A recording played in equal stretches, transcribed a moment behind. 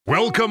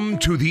Welcome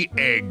to the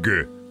Egg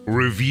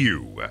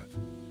Review.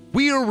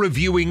 We are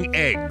reviewing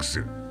eggs.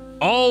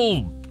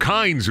 All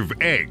kinds of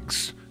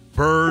eggs.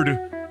 Bird,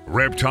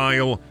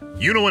 reptile.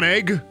 You know an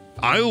egg?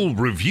 I'll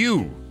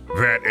review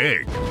that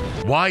egg.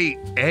 Why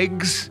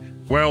eggs?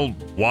 Well,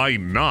 why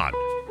not?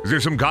 Is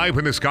there some guy up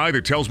in the sky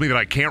that tells me that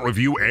I can't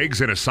review eggs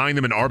and assign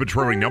them an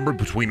arbitrary number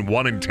between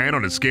 1 and 10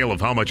 on a scale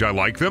of how much I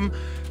like them?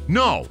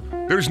 No,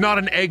 there's not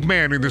an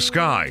Eggman in the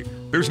sky.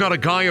 There's not a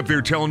guy up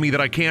there telling me that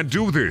I can't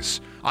do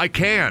this. I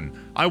can.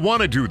 I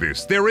want to do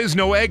this. There is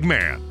no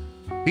Eggman.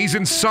 He's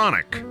in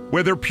Sonic.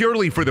 Whether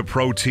purely for the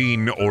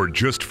protein or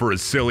just for a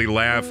silly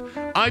laugh,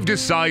 I've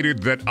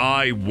decided that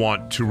I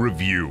want to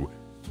review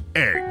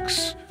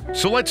eggs.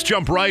 So let's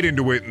jump right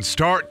into it and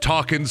start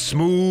talking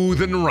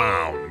smooth and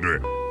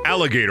round.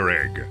 Alligator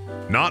egg.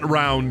 Not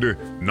round,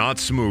 not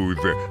smooth,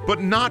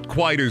 but not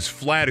quite as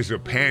flat as a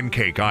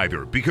pancake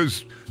either,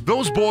 because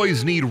those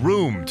boys need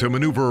room to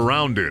maneuver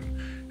around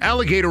in.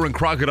 Alligator and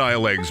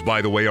crocodile eggs,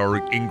 by the way, are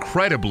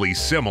incredibly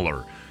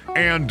similar.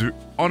 And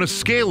on a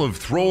scale of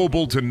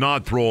throwable to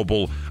not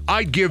throwable,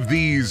 I'd give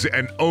these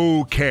an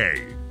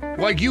okay.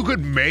 Like, you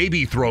could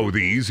maybe throw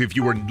these if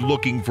you were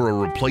looking for a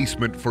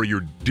replacement for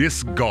your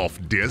disc golf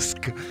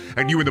disc,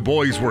 and you and the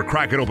boys were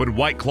cracking open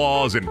White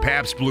Claws and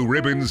Pabst Blue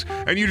Ribbons,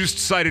 and you just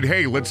decided,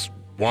 hey, let's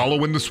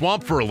wallow in the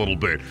swamp for a little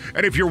bit.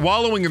 And if you're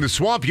wallowing in the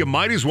swamp, you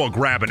might as well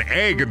grab an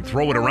egg and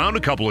throw it around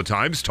a couple of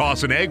times,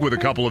 toss an egg with a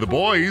couple of the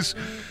boys.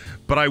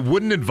 But I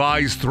wouldn't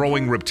advise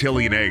throwing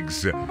reptilian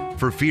eggs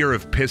for fear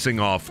of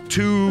pissing off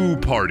two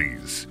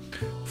parties: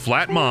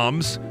 flat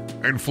moms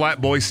and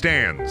flat boy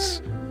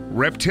stans.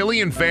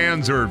 Reptilian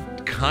fans are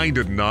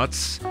kinda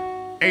nuts.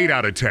 8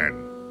 out of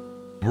 10.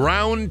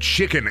 Brown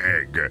chicken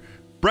egg.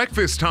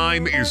 Breakfast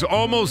time is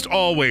almost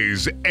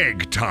always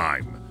egg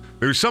time.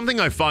 There's something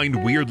I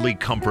find weirdly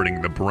comforting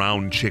in the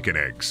brown chicken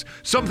eggs.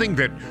 Something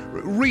that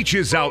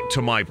reaches out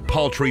to my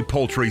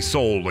paltry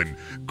soul and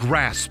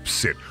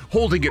grasps it,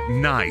 holding it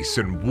nice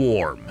and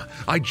warm.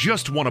 I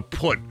just want to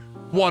put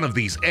one of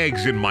these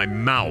eggs in my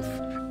mouth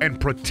and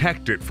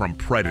protect it from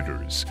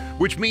predators.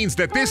 Which means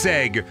that this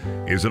egg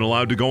isn't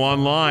allowed to go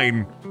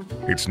online.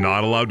 It's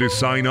not allowed to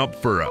sign up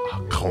for a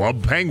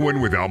Club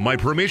Penguin without my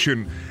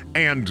permission.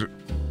 And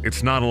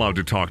it's not allowed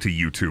to talk to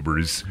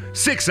YouTubers.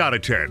 6 out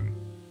of 10.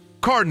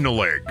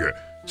 Cardinal egg.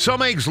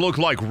 Some eggs look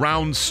like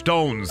round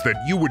stones that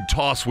you would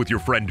toss with your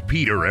friend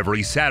Peter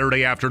every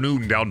Saturday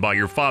afternoon down by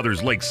your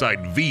father's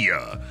lakeside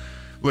villa.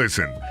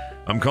 Listen,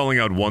 I'm calling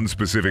out one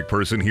specific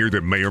person here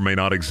that may or may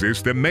not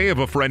exist, that may have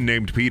a friend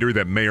named Peter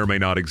that may or may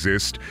not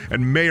exist,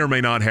 and may or may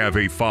not have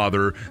a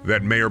father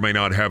that may or may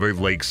not have a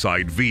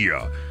lakeside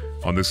villa.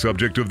 On the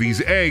subject of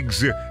these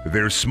eggs,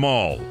 they're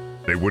small.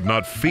 They would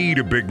not feed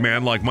a big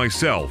man like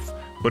myself.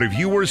 But if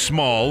you were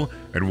small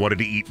and wanted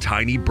to eat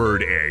tiny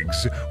bird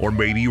eggs, or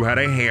maybe you had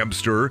a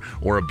hamster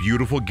or a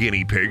beautiful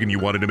guinea pig and you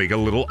wanted to make a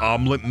little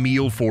omelet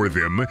meal for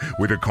them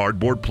with a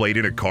cardboard plate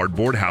in a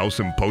cardboard house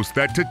and post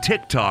that to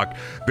TikTok,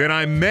 then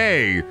I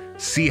may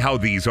see how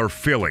these are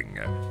filling.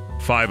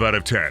 5 out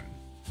of 10.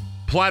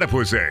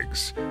 Platypus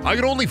eggs. I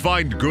could only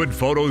find good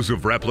photos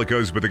of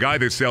replicas, but the guy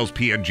that sells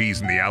PNGs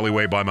in the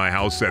alleyway by my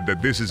house said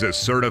that this is a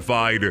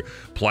certified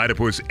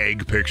platypus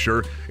egg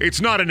picture.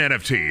 It's not an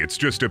NFT, it's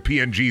just a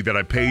PNG that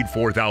I paid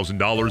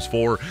 $4,000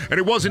 for, and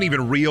it wasn't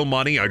even real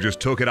money. I just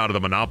took it out of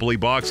the Monopoly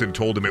box and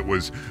told him it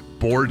was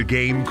board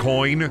game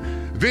coin.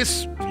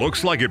 This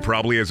looks like it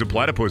probably has a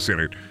platypus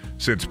in it,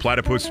 since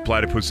platypus,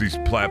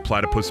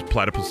 platypi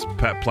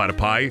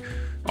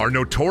are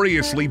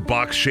notoriously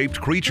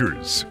box-shaped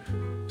creatures.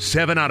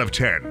 7 out of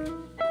 10.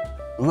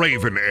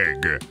 Raven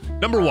egg.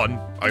 Number 1,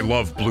 I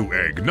love blue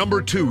egg.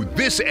 Number 2,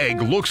 this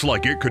egg looks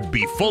like it could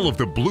be full of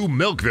the blue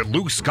milk that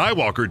Luke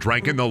Skywalker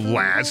drank in The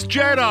Last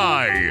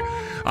Jedi.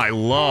 I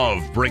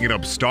love bringing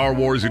up Star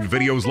Wars in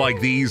videos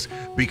like these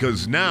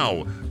because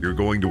now you're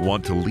going to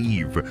want to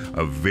leave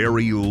a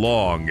very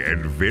long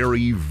and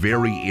very,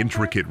 very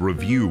intricate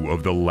review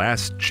of The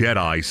Last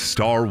Jedi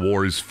Star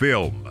Wars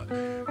film.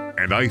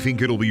 And I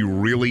think it'll be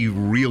really,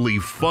 really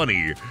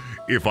funny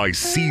if I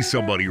see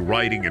somebody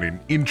writing an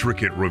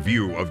intricate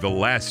review of The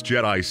Last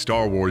Jedi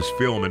Star Wars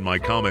film in my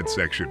comment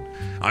section.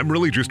 I'm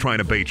really just trying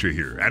to bait you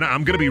here, and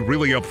I'm gonna be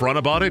really upfront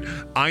about it.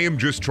 I am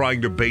just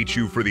trying to bait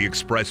you for the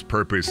express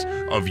purpose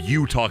of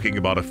you talking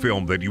about a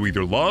film that you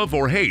either love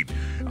or hate.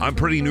 I'm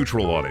pretty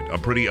neutral on it.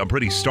 I'm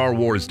pretty Star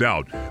Wars'd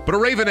out. But a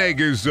raven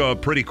egg is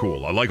pretty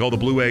cool. I like all the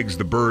blue eggs.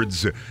 The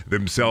birds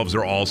themselves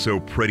are also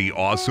pretty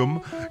awesome.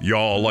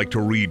 Y'all like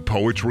to read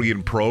poetry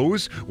and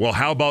prose? Well,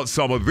 how about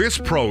some of this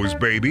prose,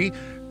 baby?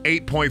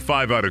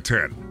 8.5 out of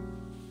 10.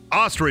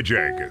 Ostrich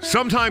egg.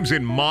 Sometimes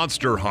in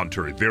Monster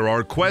Hunter, there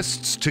are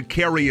quests to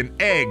carry an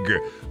egg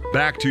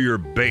back to your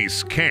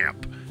base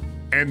camp.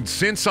 And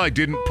since I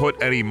didn't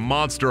put any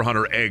Monster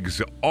Hunter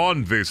eggs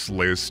on this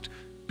list,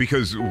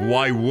 because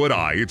why would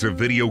I? It's a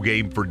video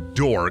game for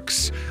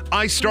dorks.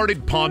 I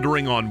started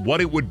pondering on what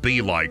it would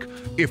be like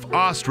if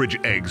ostrich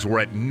eggs were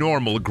at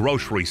normal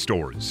grocery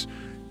stores.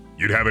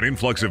 You'd have an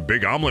influx of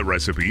big omelet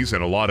recipes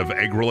and a lot of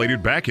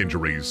egg-related back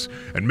injuries.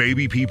 And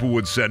maybe people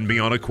would send me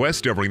on a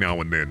quest every now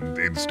and then,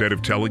 instead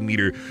of telling me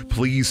to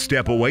please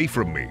step away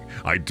from me.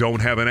 I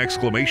don't have an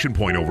exclamation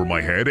point over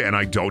my head, and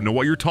I don't know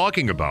what you're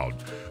talking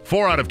about.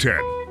 4 out of 10.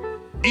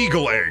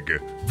 Eagle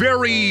egg.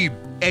 Very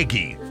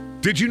eggy.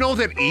 Did you know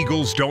that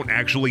eagles don't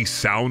actually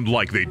sound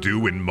like they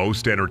do in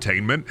most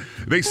entertainment?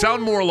 They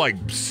sound more like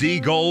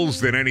seagulls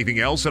than anything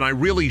else, and I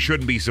really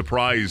shouldn't be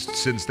surprised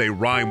since they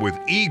rhyme with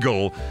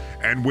eagle,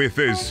 and with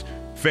as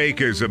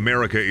fake as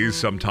America is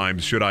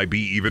sometimes, should I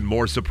be even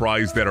more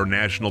surprised that our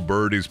national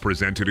bird is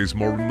presented as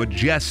more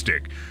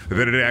majestic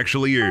than it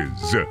actually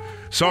is.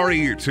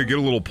 Sorry to get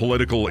a little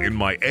political in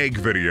my egg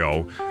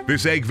video.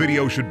 This egg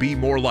video should be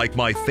more like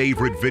my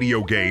favorite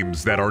video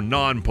games that are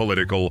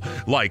non-political,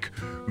 like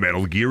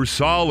Metal Gear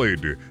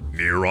Solid,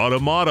 Nier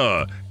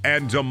Automata,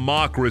 and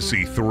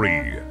Democracy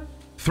 3.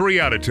 3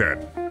 out of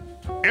 10.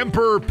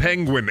 Emperor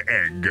penguin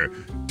egg.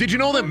 Did you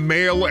know that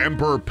male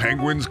emperor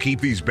penguins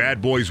keep these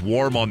bad boys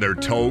warm on their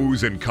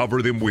toes and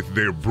cover them with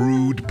their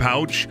brood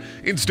pouch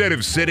instead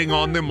of sitting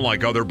on them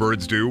like other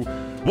birds do?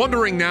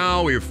 Wondering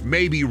now if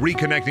maybe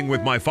reconnecting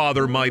with my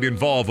father might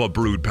involve a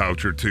brood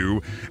pouch or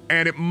two,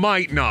 and it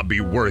might not be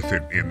worth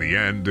it in the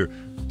end.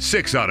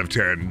 6 out of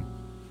 10.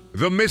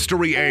 The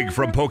mystery egg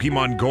from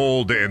Pokemon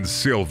Gold and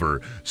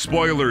Silver.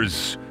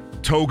 Spoilers,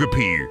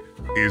 Togepi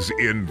is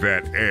in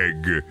that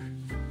egg.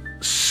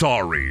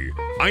 Sorry.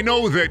 I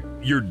know that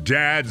your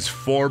dad's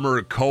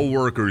former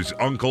co-worker's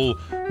uncle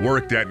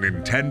worked at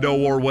Nintendo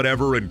or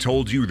whatever and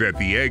told you that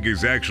the egg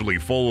is actually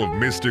full of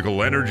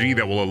mystical energy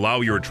that will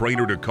allow your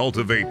trainer to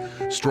cultivate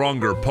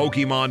stronger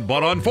Pokemon,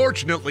 but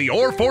unfortunately,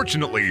 or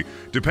fortunately,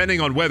 depending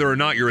on whether or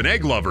not you're an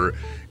egg lover,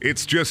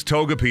 it's just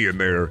Togepi in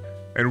there.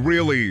 And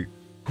really,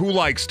 who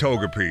likes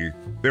Togepi?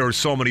 There are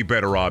so many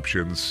better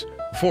options.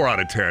 4 out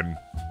of 10.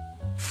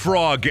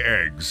 Frog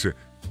eggs.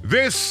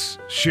 This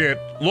shit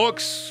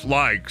looks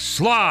like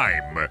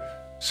slime.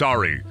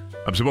 Sorry,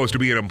 I'm supposed to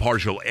be an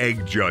impartial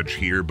egg judge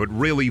here, but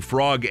really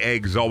frog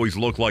eggs always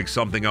look like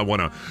something I want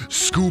to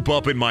scoop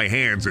up in my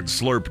hands and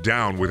slurp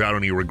down without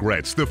any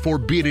regrets. The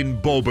forbidden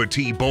boba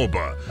tea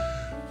boba.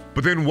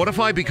 But then what if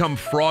I become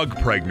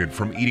frog pregnant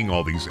from eating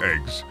all these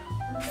eggs?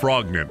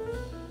 Frognant.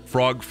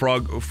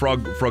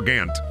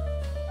 Frogant.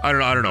 I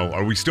don't know.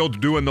 Are we still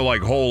doing the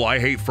like whole I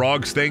hate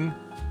frogs thing?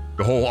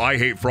 The whole I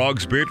hate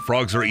frogs bit?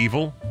 Frogs are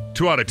evil?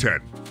 2 out of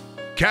 10.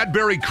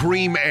 Cadbury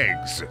cream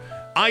eggs.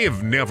 I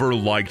have never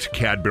liked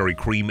Cadbury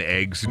cream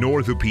eggs,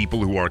 nor the people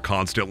who are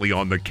constantly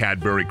on the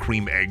Cadbury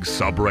cream eggs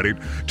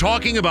subreddit,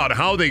 talking about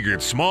how they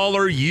get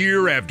smaller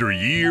year after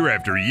year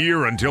after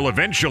year until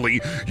eventually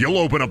you'll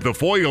open up the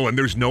foil and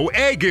there's no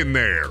egg in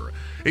there.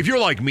 If you're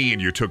like me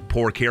and you took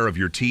poor care of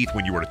your teeth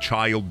when you were a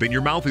child, then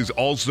your mouth is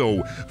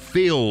also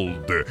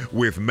filled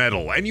with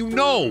metal. And you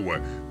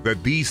know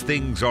that these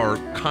things are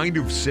kind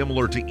of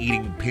similar to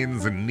eating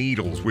pins and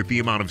needles with the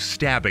amount of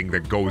stabbing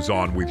that goes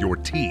on with your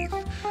teeth.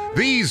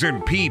 These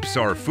and Peeps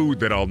are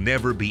food that I'll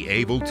never be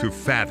able to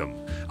fathom.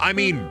 I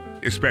mean,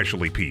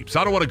 especially Peeps.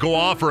 I don't want to go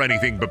off or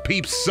anything, but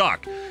Peeps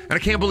suck. And I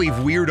can't believe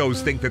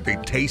weirdos think that they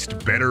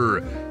taste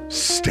better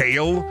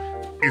stale.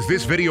 Is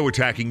this video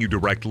attacking you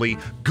directly?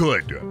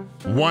 Good.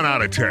 1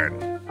 out of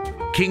 10.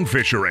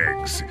 Kingfisher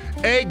eggs.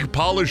 Egg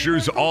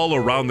polishers all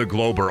around the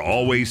globe are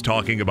always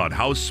talking about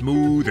how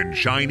smooth and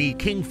shiny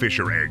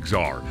kingfisher eggs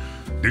are.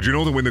 Did you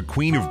know that when the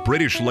Queen of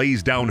British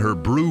lays down her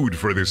brood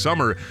for the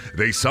summer,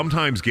 they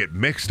sometimes get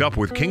mixed up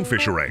with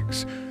kingfisher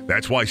eggs?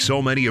 That's why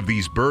so many of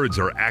these birds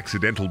are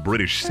accidental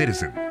British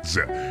citizens.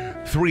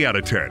 3 out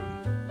of 10.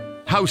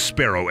 House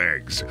sparrow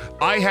eggs.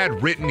 I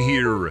had written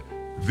here,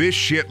 this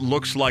shit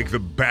looks like the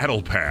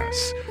battle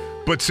pass.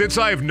 But since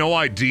I have no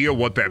idea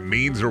what that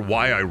means or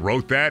why I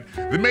wrote that,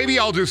 then maybe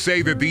I'll just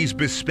say that these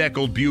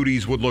bespeckled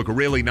beauties would look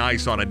really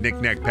nice on a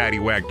knick-knack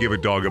paddywhack give a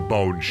dog a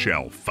bone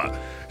shelf.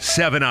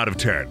 7 out of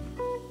 10.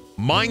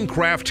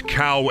 Minecraft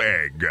cow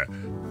egg.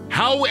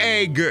 How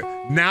egg,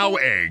 now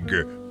egg,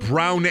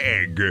 brown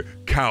egg,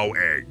 cow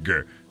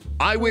egg.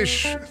 I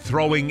wish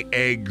throwing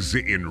eggs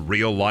in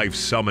real life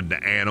summoned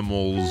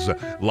animals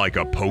like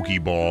a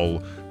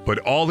Pokeball, but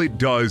all it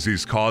does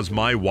is cause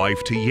my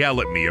wife to yell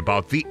at me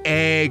about the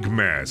egg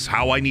mess,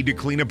 how I need to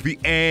clean up the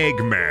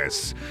egg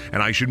mess,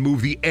 and I should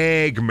move the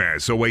egg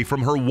mess away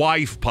from her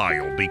wife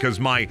pile because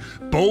my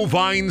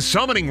bovine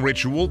summoning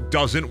ritual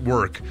doesn't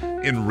work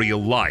in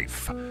real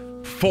life.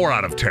 4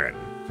 out of 10.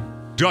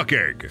 Duck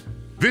egg.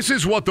 This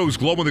is what those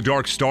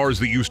glow-in-the-dark stars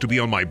that used to be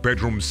on my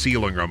bedroom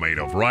ceiling are made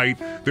of, right?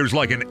 There's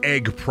like an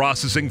egg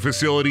processing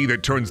facility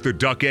that turns the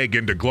duck egg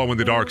into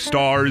glow-in-the-dark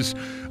stars.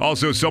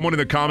 Also, someone in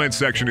the comments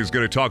section is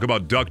going to talk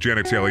about duck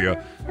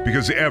genitalia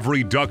because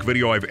every duck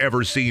video I've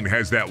ever seen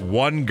has that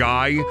one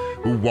guy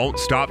who won't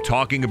stop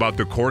talking about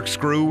the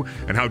corkscrew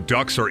and how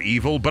ducks are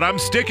evil, but I'm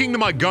sticking to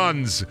my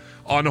guns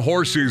on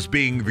horses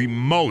being the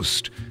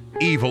most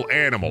evil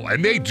animal,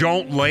 and they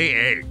don't lay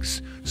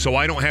eggs, so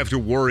I don't have to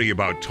worry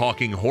about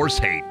talking horse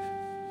hate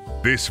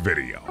this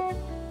video.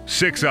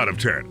 6 out of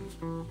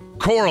 10.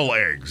 Coral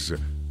eggs.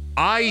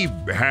 I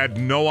had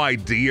no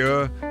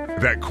idea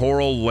that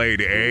coral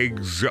laid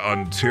eggs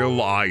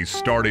until I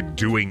started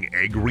doing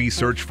egg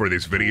research for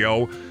this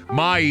video.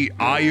 My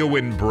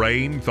Iowan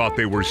brain thought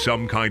they were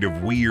some kind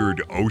of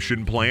weird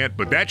ocean plant,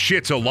 but that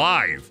shit's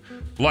alive.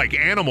 Like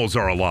animals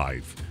are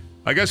alive.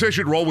 I guess I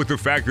should roll with the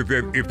fact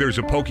that if there's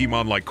a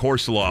Pokemon like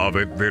Corsola of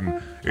it,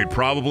 then it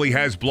probably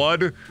has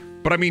blood.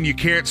 But I mean, you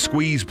can't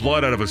squeeze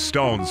blood out of a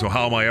stone, so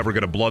how am I ever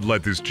gonna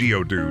bloodlet this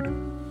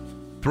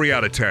Geodude? 3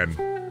 out of 10.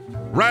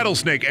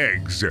 Rattlesnake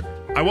eggs.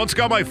 I once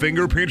got my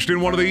finger pinched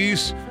in one of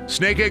these.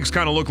 Snake eggs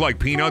kind of look like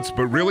peanuts,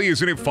 but really,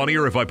 isn't it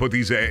funnier if I put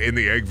these in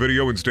the egg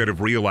video instead of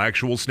real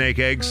actual snake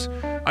eggs?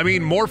 I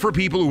mean, more for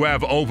people who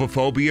have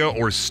ovophobia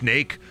or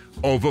snake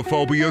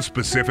ovophobia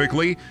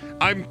specifically.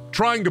 I'm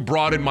trying to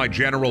broaden my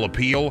general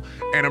appeal,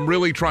 and I'm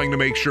really trying to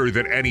make sure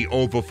that any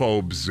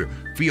ovophobes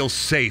feel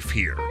safe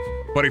here.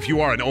 But if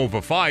you are an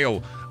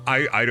ovophile,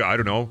 I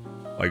don't know,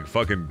 like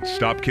fucking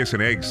stop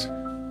kissing eggs,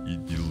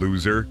 you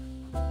loser.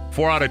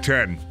 4 out of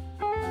 10.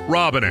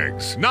 Robin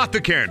eggs, not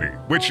the candy,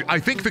 which I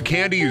think the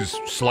candy is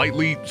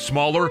slightly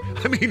smaller.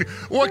 I mean,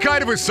 what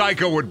kind of a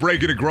psycho would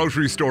break into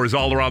grocery stores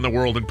all around the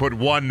world and put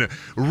one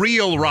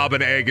real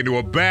robin egg into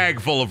a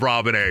bag full of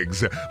robin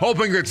eggs,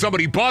 hoping that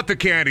somebody bought the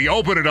candy,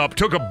 opened it up,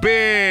 took a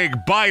big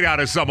bite out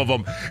of some of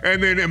them,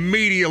 and then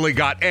immediately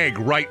got egg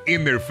right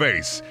in their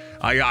face?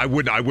 I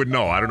wouldn't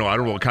know. I don't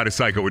know what kind of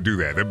psycho would do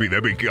that.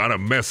 That'd be kind of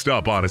messed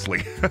up,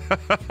 honestly.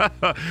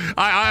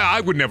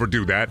 I would never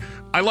do that.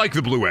 I like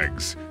the blue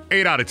eggs.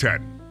 8 out of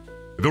 10.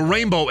 The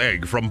rainbow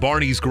egg from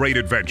Barney's Great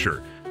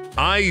Adventure.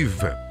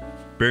 I've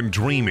been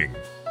dreaming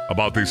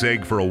about this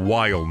egg for a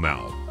while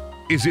now.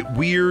 Is it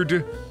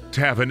weird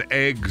to have an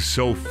egg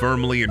so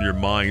firmly in your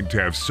mind,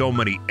 to have so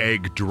many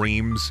egg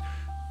dreams?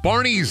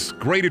 Barney's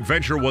Great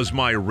Adventure was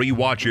my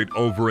rewatch it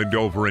over and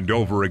over and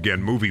over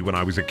again movie when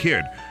I was a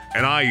kid,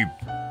 and I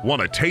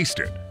want to taste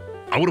it.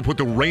 I would have put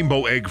the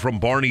rainbow egg from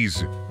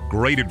Barney's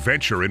Great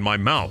Adventure in my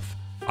mouth.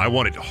 I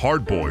want it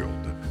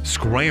hard-boiled,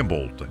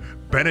 scrambled,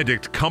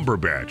 Benedict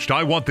Cumberbatched.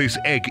 I want this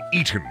egg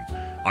eaten.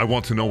 I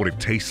want to know what it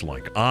tastes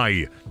like.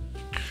 I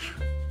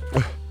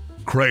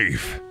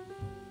crave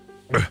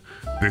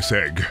this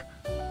egg.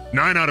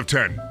 9 out of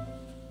 10.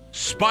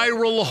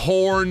 Spiral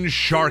horn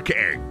shark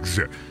eggs.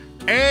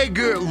 Egg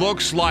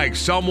looks like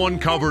someone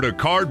covered a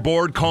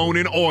cardboard cone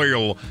in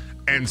oil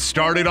and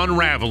started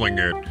unraveling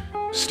it.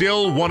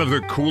 Still one of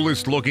the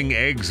coolest looking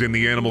eggs in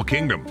the animal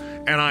kingdom,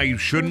 and I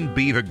shouldn't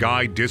be the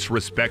guy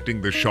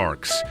disrespecting the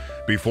sharks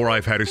before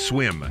I've had a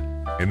swim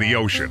in the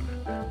ocean.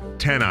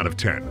 10 out of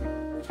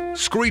 10.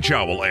 Screech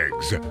owl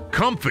eggs.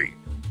 Comfy.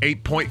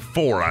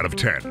 8.4 out of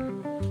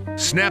 10.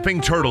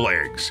 Snapping turtle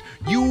eggs.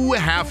 You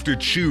have to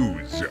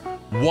choose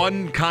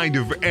one kind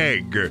of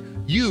egg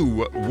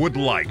you would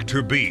like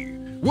to be.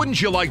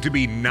 Wouldn't you like to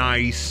be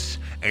nice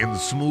and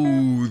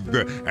smooth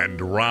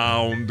and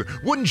round?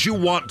 Wouldn't you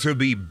want to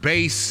be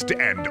based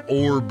and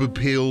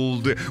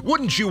orb-pilled?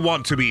 Wouldn't you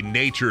want to be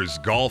nature's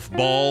golf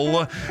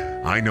ball?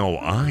 I know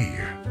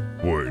I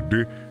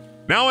would.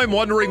 Now I'm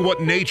wondering what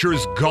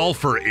nature's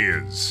golfer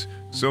is.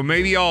 So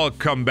maybe I'll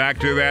come back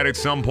to that at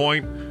some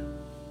point.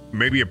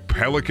 Maybe a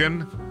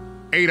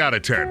pelican? 8 out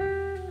of 10.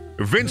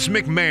 Vince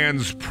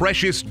McMahon's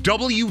precious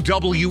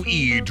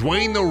WWE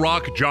Dwayne "The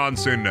Rock"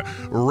 Johnson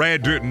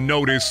Red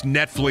Notice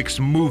Netflix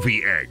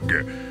movie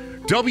egg.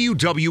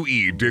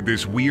 WWE did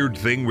this weird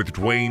thing with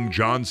Dwayne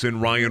Johnson,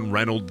 Ryan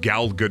Reynolds,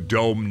 Gal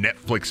Gadot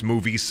Netflix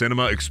movie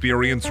cinema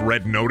experience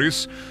Red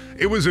Notice.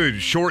 It was a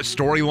short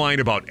storyline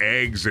about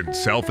eggs and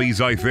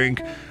selfies, I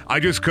think. I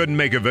just couldn't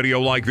make a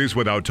video like this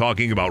without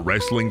talking about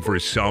wrestling for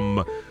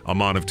some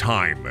amount of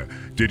time.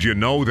 Did you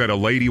know that a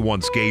lady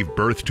once gave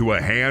birth to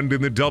a hand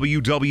in the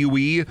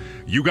WWE?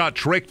 You got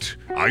tricked.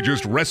 I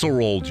just wrestle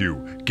rolled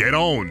you. Get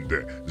owned.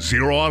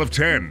 0 out of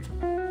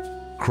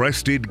 10.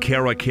 Crested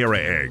CARACARA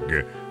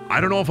egg. I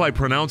don't know if I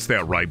pronounced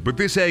that right, but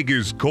this egg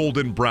is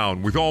golden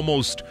brown with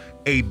almost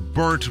a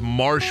burnt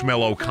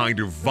marshmallow kind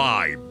of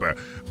vibe.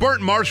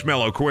 Burnt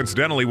marshmallow,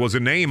 coincidentally, was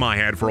a name I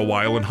had for a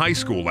while in high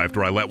school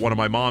after I let one of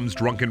my mom's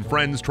drunken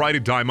friends try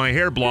to dye my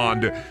hair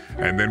blonde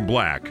and then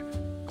black.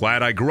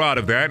 Glad I grew out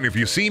of that, and if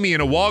you see me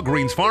in a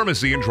Walgreens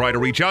pharmacy and try to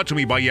reach out to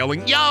me by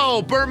yelling,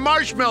 "Yo, burnt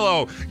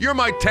marshmallow, you're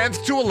my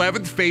 10th to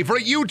 11th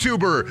favorite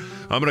YouTuber,"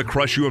 I'm gonna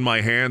crush you in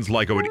my hands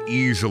like I would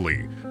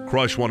easily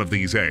crush one of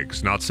these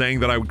eggs. Not saying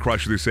that I would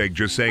crush this egg,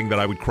 just saying that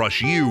I would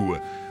crush you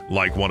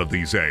like one of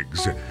these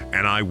eggs.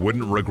 And I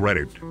wouldn't regret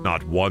it,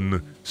 not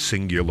one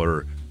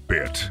singular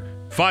bit.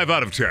 5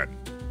 out of 10.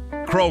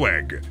 Crow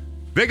egg.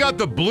 They got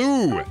the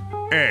blue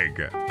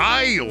egg.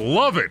 I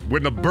love it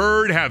when the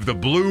bird have the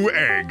blue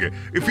egg.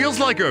 It feels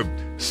like a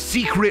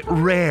secret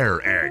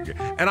rare egg,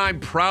 and I'm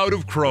proud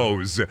of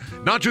crows.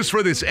 Not just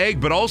for this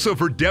egg, but also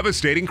for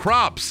devastating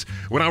crops.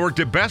 When I worked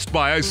at Best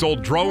Buy, I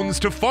sold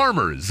drones to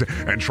farmers,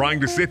 and trying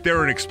to sit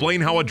there and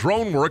explain how a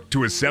drone worked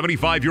to a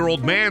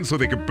 75-year-old man so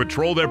they could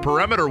patrol their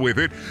perimeter with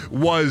it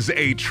was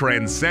a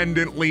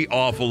transcendently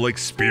awful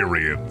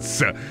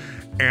experience.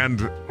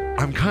 And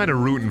I'm kind of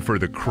rooting for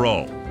the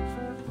crow.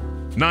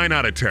 9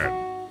 out of 10.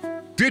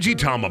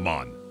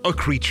 Digitamamon, a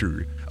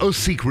creature. a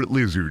secret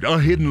lizard, a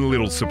hidden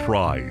little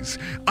surprise.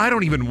 I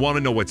don't even want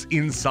to know what's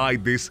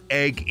inside this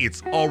egg.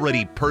 It's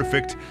already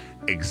perfect,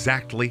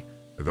 exactly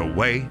the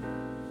way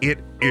it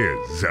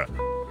is.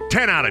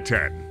 10 out of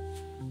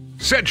 10.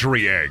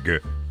 Century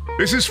egg.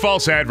 This is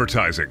false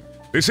advertising.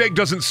 This egg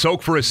doesn't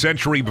soak for a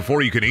century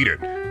before you can eat it.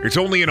 It's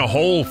only in a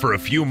hole for a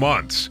few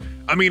months.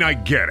 I mean, I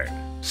get it.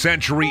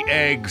 Century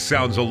egg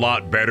sounds a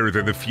lot better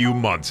than the few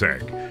months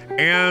egg.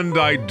 And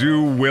I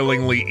do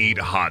willingly eat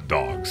hot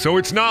dogs, so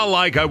it's not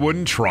like I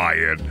wouldn't try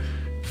it.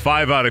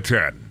 5 out of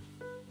 10.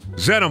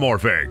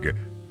 Xenomorph egg.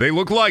 They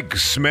look like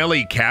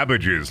smelly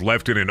cabbages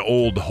left in an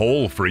old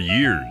hole for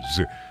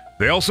years.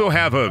 They also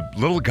have a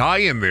little guy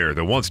in there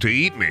that wants to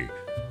eat me.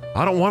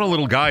 I don't want a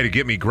little guy to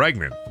get me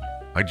pregnant.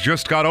 I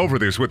just got over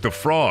this with the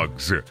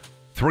frogs.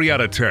 3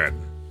 out of 10.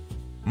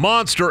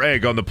 Monster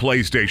egg on the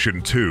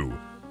PlayStation 2.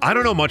 I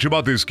don't know much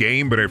about this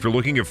game, but after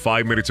looking at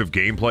 5 minutes of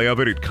gameplay of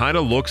it, it kind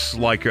of looks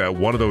like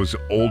one of those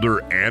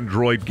older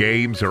Android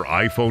games or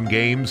iPhone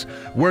games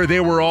where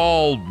they were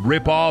all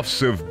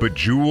rip-offs of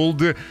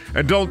Bejeweled.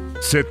 And don't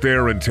sit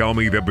there and tell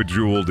me that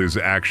Bejeweled is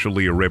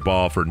actually a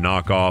rip-off or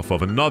knockoff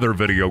of another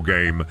video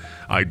game.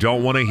 I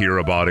don't want to hear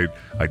about it.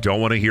 I don't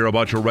want to hear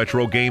about your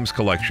retro games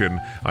collection.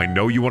 I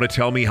know you want to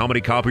tell me how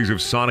many copies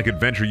of Sonic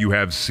Adventure you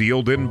have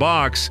sealed in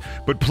box,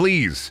 but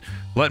please,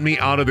 let me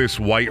out of this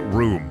white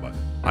room.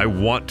 I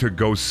want to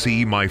go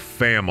see my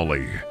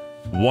family.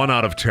 1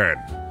 out of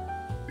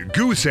 10.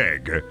 Goose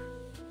egg.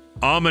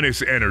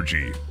 Ominous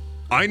energy.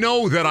 I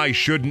know that I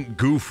shouldn't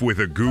goof with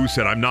a goose,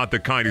 and I'm not the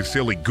kind of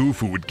silly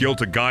goof who would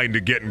guilt a guy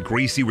into getting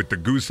greasy with the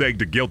goose egg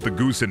to guilt the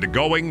goose into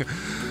going.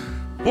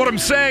 What I'm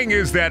saying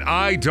is that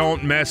I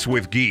don't mess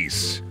with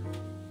geese.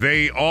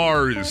 They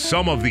are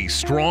some of the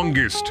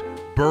strongest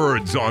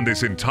birds on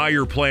this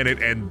entire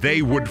planet, and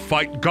they would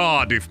fight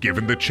God if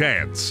given the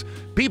chance.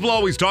 People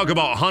always talk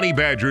about honey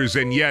badgers,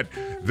 and yet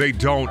they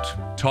don't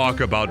talk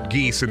about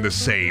geese in the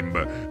same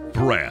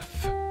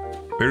breath.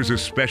 There's a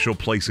special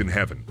place in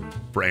heaven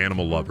for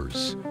animal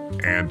lovers,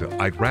 and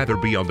I'd rather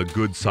be on the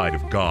good side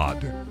of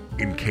God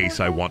in case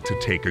I want to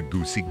take a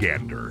goosey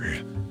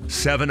gander.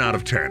 7 out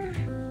of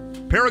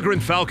 10. Peregrine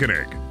falcon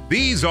egg.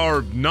 These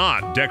are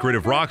not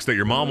decorative rocks that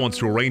your mom wants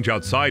to arrange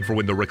outside for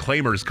when the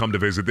reclaimers come to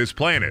visit this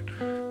planet.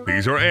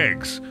 These are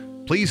eggs.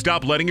 Please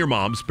stop letting your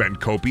mom spend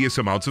copious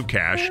amounts of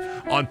cash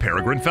on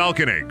peregrine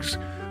falcon eggs.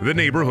 The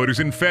neighborhood is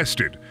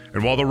infested,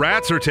 and while the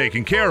rats are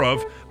taken care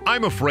of,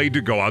 I'm afraid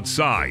to go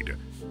outside.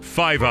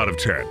 5 out of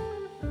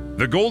 10.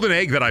 The golden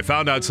egg that I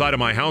found outside of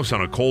my house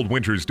on a cold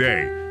winter's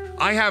day.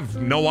 I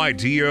have no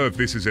idea if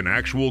this is an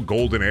actual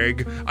golden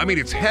egg. I mean,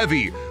 it's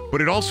heavy, but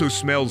it also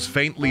smells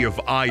faintly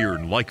of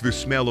iron, like the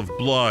smell of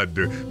blood,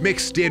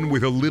 mixed in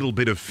with a little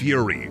bit of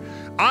fury.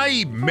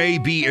 I may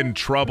be in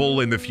trouble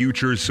in the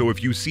future, so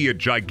if you see a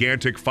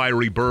gigantic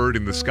fiery bird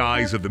in the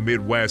skies of the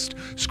Midwest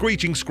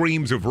screeching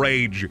screams of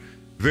rage,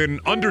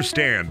 then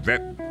understand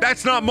that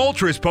that's not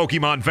Moltres,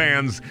 Pokemon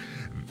fans.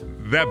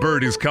 That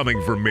bird is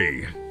coming for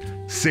me.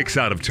 6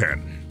 out of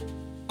 10.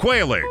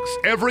 Quail eggs.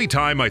 Every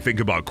time I think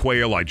about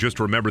quail, I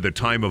just remember the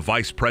time a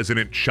vice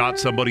president shot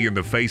somebody in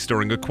the face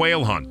during a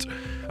quail hunt.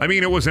 I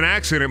mean, it was an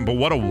accident, but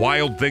what a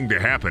wild thing to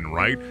happen,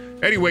 right?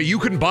 Anyway, you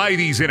can buy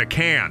these in a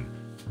can.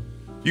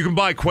 You can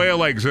buy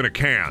quail eggs in a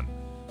can.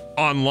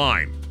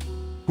 Online.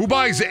 Who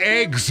buys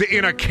eggs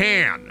in a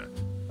can?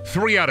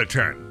 3 out of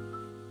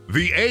 10.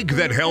 The egg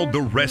that held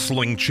the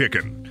wrestling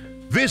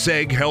chicken. This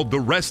egg held the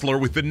wrestler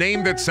with the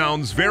name that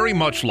sounds very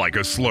much like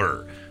a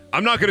slur.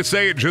 I'm not going to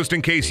say it just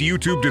in case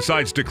YouTube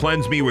decides to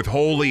cleanse me with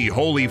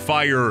holy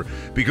fire,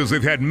 because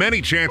they've had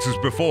many chances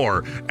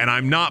before, and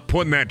I'm not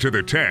putting that to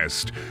the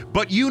test.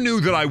 But you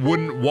knew that I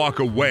wouldn't walk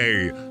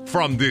away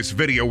from this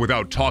video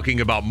without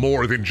talking about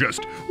more than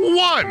just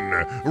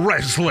one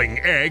wrestling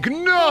egg.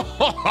 No!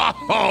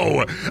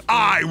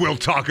 I will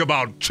talk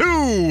about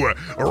 2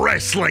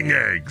 wrestling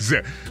eggs.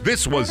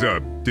 This was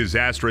a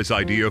disastrous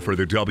idea for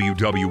the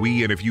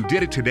WWE, and if you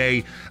did it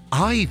today,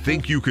 I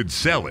think you could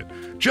sell it.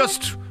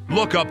 Just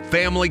look up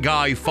Family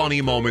Guy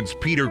Funny Moments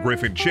Peter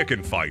Griffin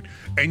chicken fight,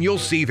 and you'll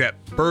see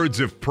that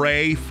Birds of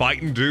Prey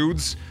fighting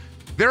dudes,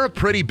 they're a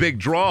pretty big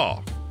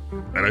draw.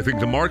 And I think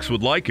the Marks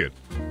would like it.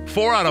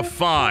 4 out of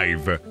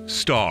 5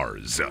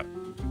 stars.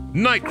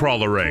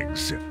 Nightcrawler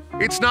eggs.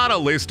 It's not a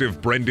list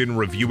of Brendan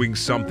reviewing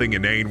something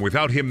inane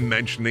without him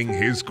mentioning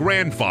his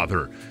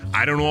grandfather.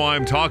 I don't know why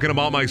I'm talking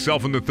about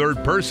myself in the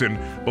third person,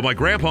 but my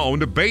grandpa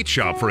owned a bait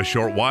shop for a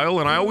short while,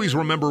 and I always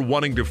remember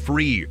wanting to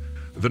free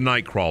the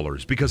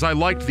Nightcrawlers because I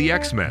liked the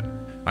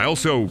X-Men. I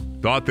also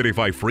thought that if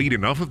I freed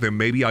enough of them,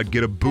 maybe I'd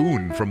get a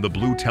boon from the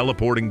blue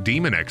teleporting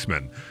demon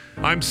X-Men.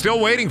 I'm still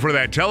waiting for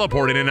that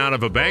teleport in and out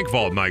of a bank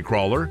vault,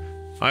 Nightcrawler.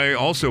 I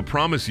also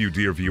promise you,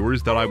 dear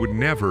viewers, that I would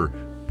never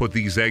put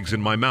these eggs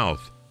in my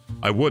mouth.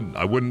 I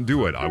wouldn't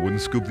do it. I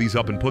wouldn't scoop these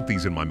up and put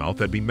these in my mouth.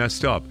 That'd be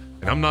messed up.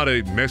 And I'm not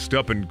a messed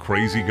up and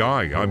crazy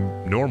guy.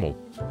 I'm normal.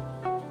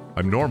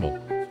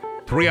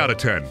 3 out of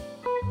 10.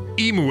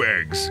 Emu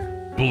eggs.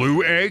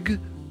 Blue egg?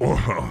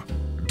 Oh,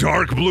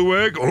 dark blue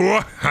egg?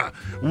 Oh,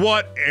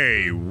 what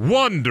a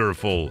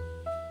wonderful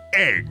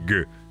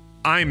egg.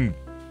 I'm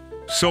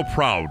so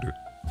proud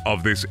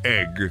of this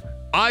egg.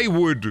 I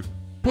would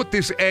put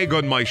this egg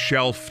on my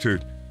shelf to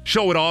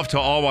show it off to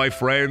all my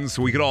friends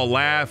so we could all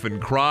laugh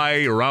and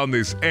cry around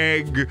this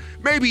egg.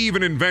 Maybe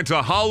even invent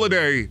a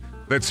holiday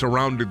that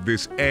surrounded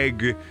this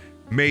egg.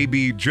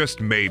 Maybe, just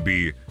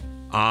maybe,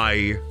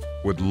 I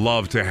would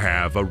love to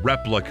have a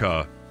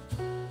replica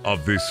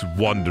of this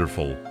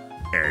wonderful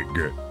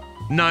egg.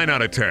 9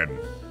 out of 10.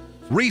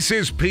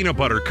 Reese's Peanut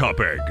Butter Cup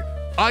Egg.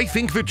 I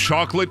think the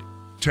chocolate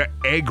to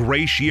egg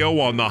ratio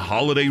on the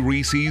holiday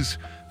Reese's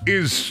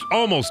is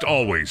almost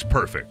always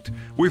perfect.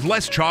 With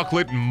less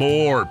chocolate,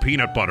 more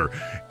peanut butter.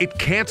 It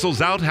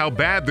cancels out how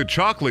bad the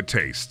chocolate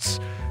tastes.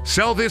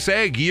 Sell this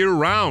egg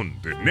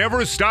year-round.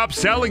 Never stop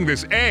selling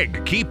this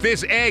egg. Keep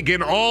this egg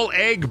in all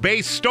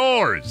egg-based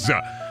stores.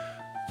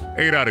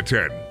 8 out of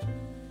 10.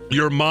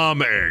 Your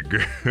mom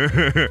egg.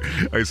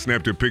 I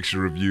snapped a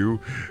picture of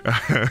you.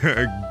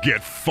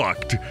 Get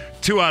fucked.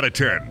 2 out of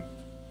 10.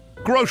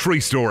 Grocery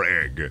store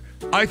egg.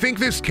 I think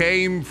this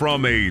came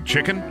from a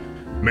chicken.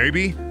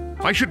 Maybe.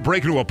 I should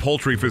break into a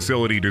poultry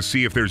facility to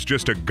see if there's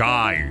just a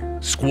guy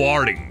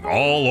squatting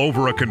all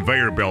over a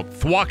conveyor belt,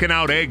 thwacking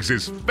out eggs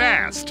as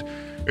fast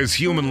as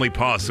humanly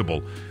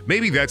possible.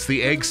 Maybe that's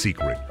the egg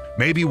secret.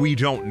 Maybe we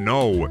don't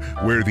know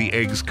where the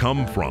eggs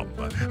come from.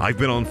 I've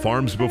been on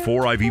farms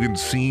before. I've even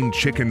seen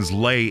chickens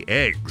lay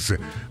eggs.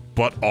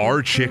 But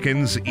are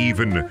chickens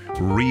even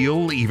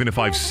real, even if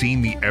I've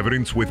seen the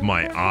evidence with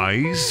my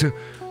eyes?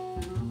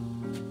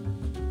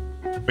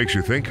 Makes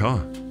you think, huh?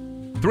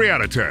 3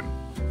 out of 10.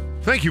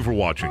 Thank you for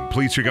watching.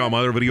 Please check out my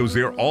other videos.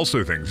 There are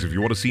also things. If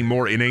you want to see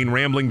more inane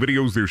rambling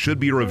videos, there should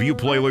be a review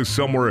playlist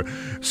somewhere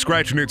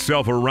scratching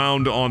itself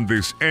around on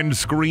this end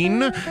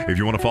screen. If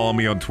you want to follow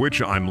me on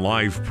Twitch, I'm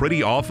live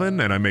pretty often,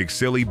 and I make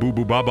silly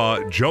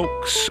boo-boo-baba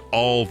jokes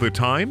all the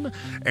time.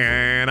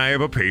 And I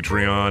have a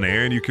Patreon,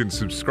 and you can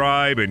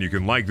subscribe, and you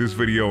can like this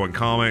video and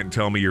comment and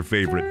tell me your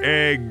favorite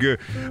egg.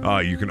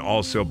 You can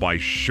also buy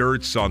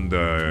shirts on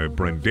the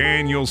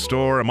Brendaniel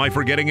store. Am I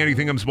forgetting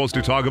anything I'm supposed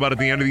to talk about at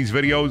the end of these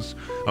videos?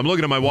 I'm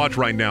looking at my watch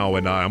right now,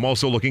 and I'm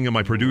also looking at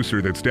my producer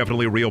that's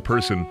definitely a real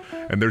person,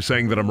 and they're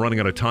saying that I'm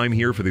running out of time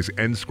here for this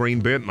end screen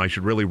bit, and I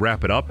should really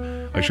wrap it up.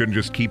 I shouldn't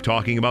just keep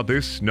talking about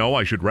this. No,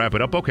 I should wrap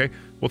it up. Okay.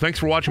 Well, thanks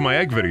for watching my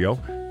egg video,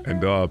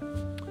 and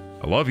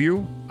I love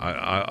you.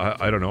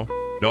 I don't know.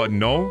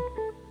 No?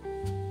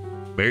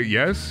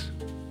 Yes?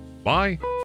 Bye.